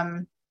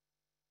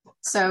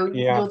 So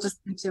you'll just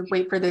need to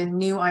wait for the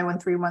new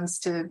I-131s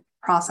to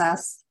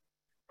process.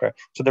 Okay.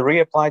 So the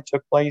reapply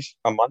took place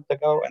a month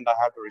ago, and I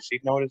have to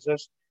receive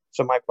notices.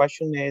 So my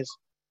question is,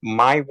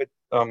 my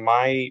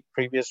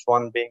previous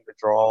one being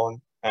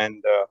withdrawn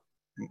and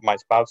my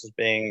spouse is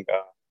being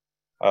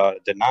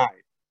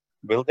denied,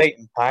 will they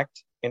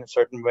impact in a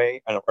certain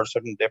way or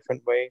certain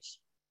different ways?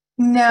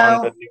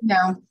 No.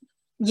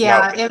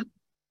 Yeah.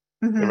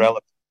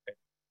 Irrelevant.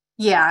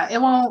 Yeah, it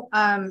won't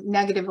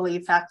negatively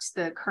affect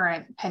the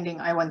current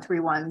pending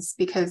I-131s,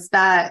 because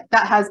that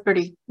has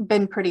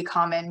been pretty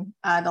common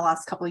the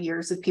last couple of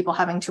years of people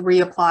having to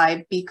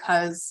reapply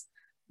because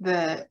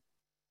the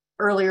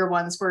earlier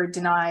ones were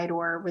denied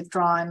or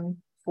withdrawn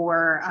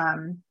for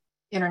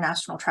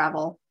international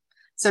travel.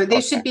 So they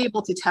should be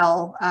able to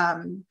tell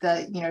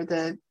that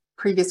the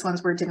previous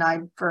ones were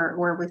denied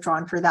or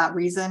withdrawn for that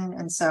reason,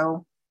 and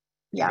so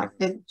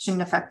it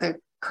shouldn't affect the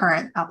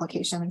current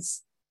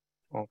applications.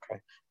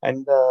 Okay.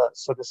 And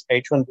so this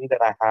H1B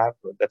that I have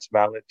that's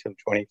valid till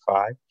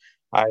 25,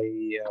 I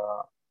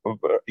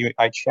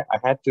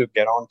had to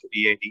get on to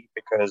EAD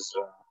because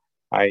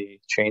I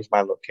changed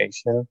my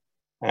location,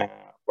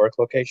 work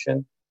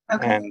location,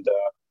 and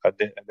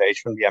the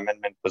H1B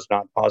amendment was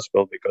not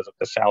possible because of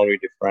the salary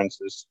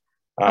differences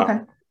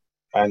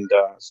And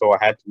so I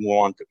had to move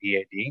on to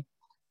EAD.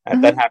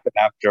 And that happened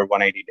after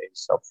 180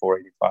 days of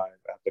 485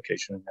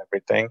 application and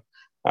everything.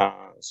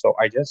 So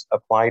I just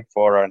applied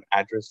for an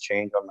address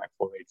change on my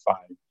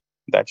 485.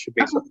 That should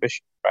be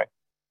sufficient, right?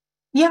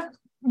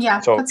 Yeah,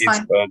 so that's if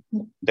fine.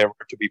 There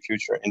were to be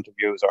future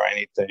interviews or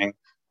anything,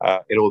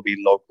 it will be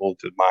local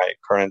to my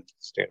current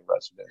state of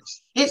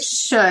residence. It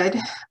should.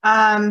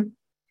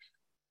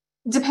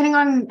 Depending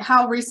on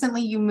how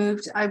recently you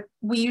moved,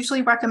 we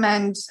usually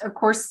recommend, of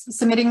course,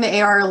 submitting the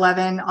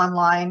AR11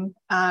 online,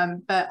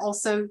 but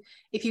also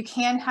if you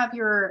can have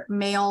your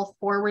mail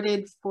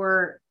forwarded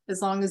for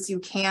as long as you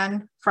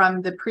can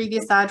from the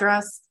previous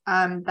address,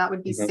 that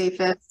would be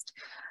safest.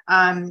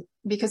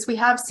 Because we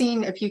have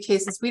seen a few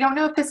cases. We don't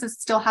know if this is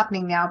still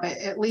happening now, but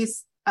at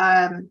least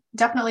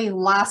definitely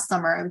last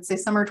summer, I would say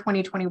summer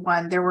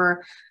 2021, there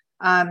were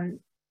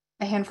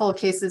a handful of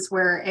cases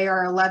where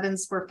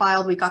AR11s were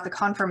filed. We got the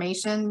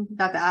confirmation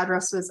that the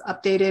address was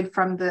updated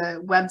from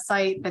the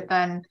website, but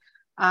then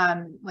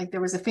like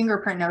there was a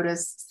fingerprint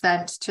notice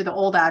sent to the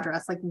old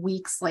address like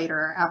weeks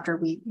later after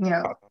we,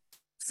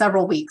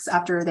 several weeks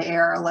after the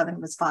AR11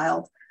 was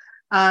filed.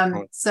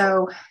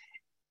 So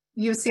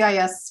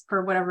USCIS,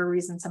 for whatever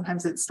reason,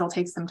 sometimes it still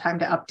takes them time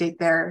to update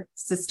their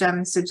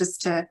system. So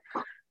just to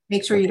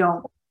make sure you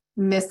don't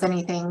miss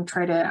anything,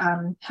 try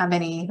to have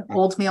any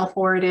old mail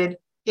forwarded.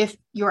 If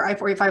your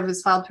I-485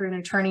 was filed through an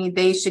attorney,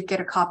 they should get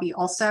a copy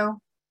also.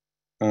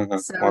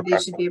 So they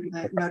should be able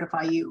to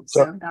notify you.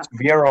 So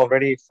we are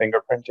already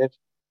fingerprinted,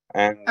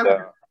 and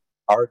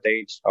our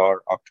dates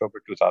are October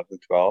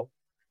 2012.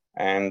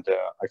 And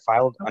I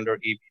filed under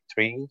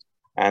EB3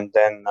 and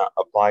then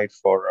applied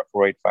for a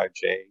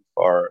 485J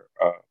for,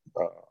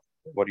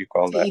 what do you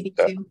call that?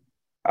 EB2.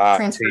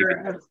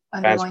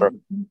 Transfer.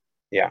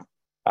 Yeah.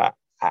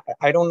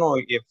 I don't know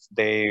if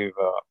they've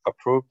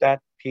approved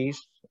that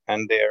piece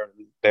and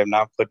they've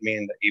now put me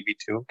in the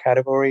EB2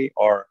 category,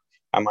 or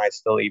am I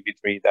still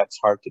EB3? That's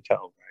hard to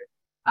tell,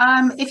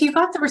 right? If you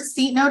got the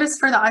receipt notice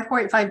for the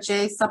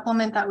I-485J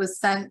supplement that was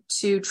sent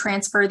to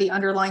transfer the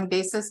underlying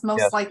basis,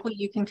 most likely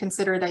you can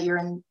consider that you're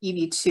in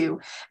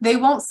EB2. They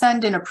won't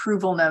send an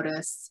approval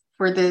notice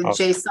for the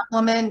J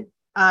supplement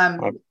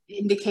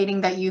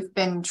indicating that you've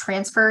been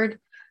transferred.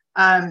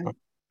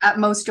 At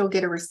most, you'll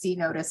get a receipt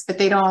notice, but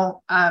they don't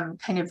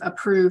kind of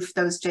approve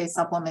those J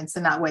supplements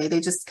in that way.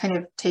 They just kind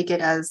of take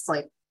it as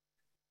like,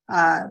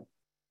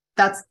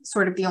 that's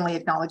sort of the only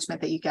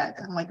acknowledgement that you get,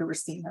 like a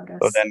receipt notice.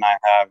 So then I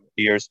have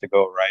years to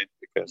go, right?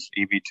 Because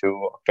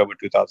EB2, October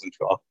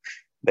 2012,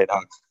 they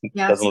don't.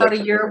 Yeah, it's about a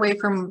year away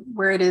from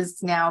where it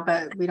is now,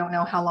 but we don't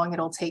know how long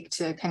it'll take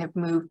to kind of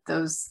move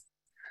those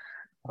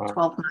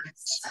 12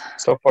 months.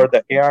 So for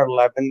the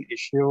AR11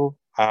 issue,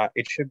 I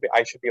should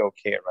be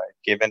okay, right?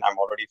 Given I'm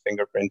already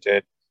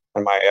fingerprinted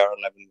and my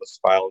AR11 was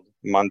filed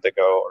a month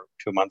ago or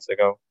 2 months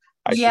ago.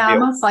 Yeah,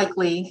 most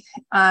likely,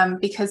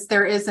 because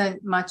there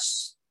isn't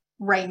much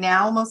right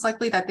now, most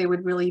likely that they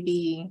would really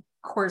be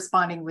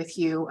corresponding with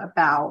you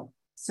about,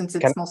 since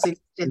it's mostly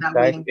in that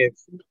waiting.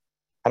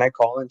 Can I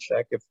call and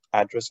check if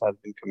address has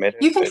been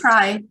committed? You can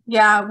try.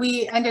 Yeah,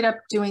 we ended up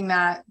doing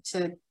that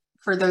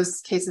for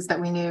those cases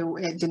that we knew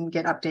it didn't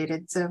get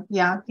updated. So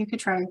yeah, you could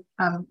try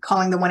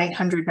calling the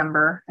 1-800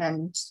 number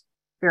and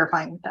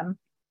verifying with them.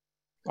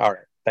 All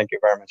right. Thank you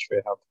very much for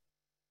your help.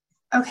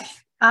 Okay.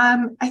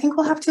 I think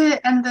we'll have to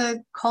end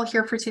the call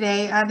here for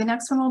today. The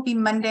next one will be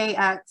Monday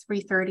at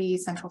 3:30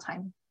 Central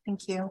Time.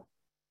 Thank you.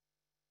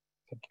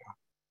 Thank you.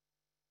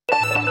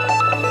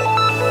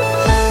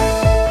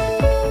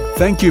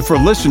 Thank you for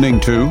listening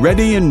to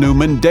Reddy and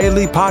Newman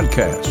Daily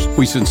Podcast.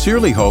 We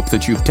sincerely hope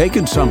that you've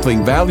taken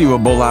something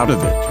valuable out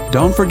of it.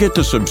 Don't forget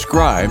to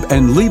subscribe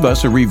and leave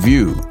us a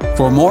review.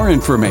 For more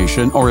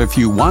information, or if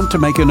you want to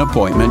make an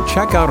appointment,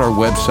 check out our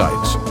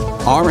websites,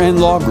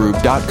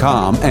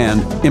 rnlawgroup.com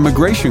and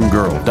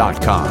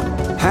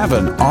immigrationgirl.com. Have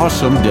an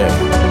awesome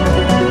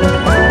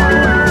day.